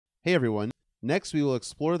Hey everyone, next we will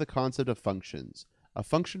explore the concept of functions. A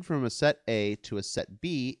function from a set A to a set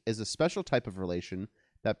B is a special type of relation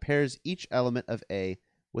that pairs each element of A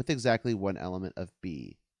with exactly one element of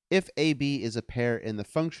B. If AB is a pair in the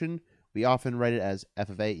function, we often write it as f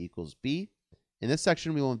of A equals B. In this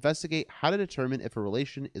section, we will investigate how to determine if a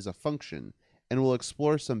relation is a function, and we'll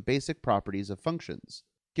explore some basic properties of functions.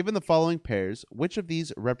 Given the following pairs, which of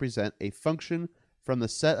these represent a function from the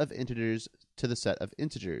set of integers to the set of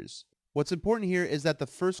integers? What's important here is that the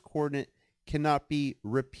first coordinate cannot be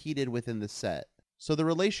repeated within the set. So the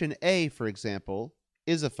relation A, for example,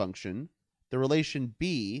 is a function. The relation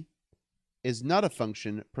B is not a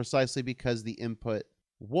function precisely because the input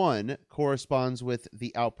 1 corresponds with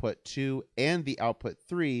the output 2 and the output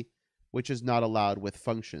 3, which is not allowed with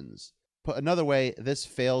functions. Put another way, this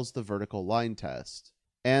fails the vertical line test.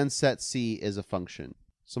 And set C is a function.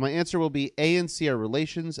 So my answer will be A and C are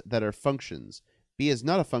relations that are functions. B is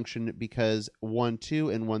not a function because 1, 2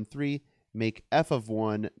 and 1, 3 make f of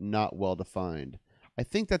 1 not well defined. I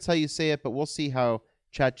think that's how you say it, but we'll see how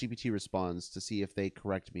ChatGPT responds to see if they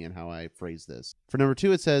correct me in how I phrase this. For number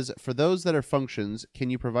 2, it says, for those that are functions, can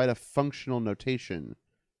you provide a functional notation?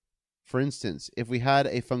 For instance, if we had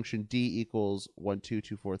a function d equals 1, 2,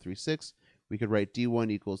 2, 4, 3, 6, we could write d1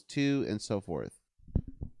 equals 2 and so forth.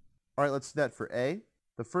 All right, let's do that for A.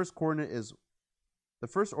 The first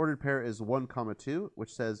ordered pair is 1, 2,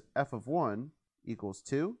 which says f of 1 equals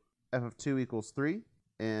 2, f of 2 equals 3,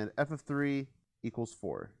 and f of 3 equals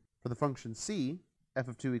 4. For the function C, f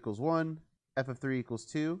of 2 equals 1, f of 3 equals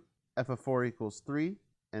 2, f of 4 equals 3,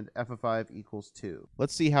 and f of 5 equals 2.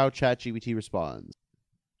 Let's see how ChatGPT responds.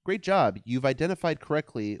 Great job! You've identified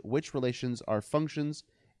correctly which relations are functions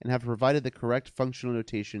and have provided the correct functional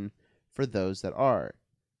notation for those that are.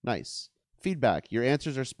 Nice. Feedback. Your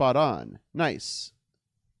answers are spot on. Nice.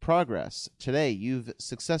 Progress. Today, you've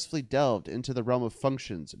successfully delved into the realm of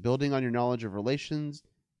functions, building on your knowledge of relations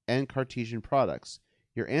and Cartesian products.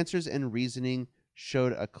 Your answers and reasoning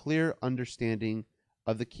showed a clear understanding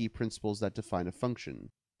of the key principles that define a function.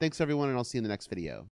 Thanks everyone, and I'll see you in the next video.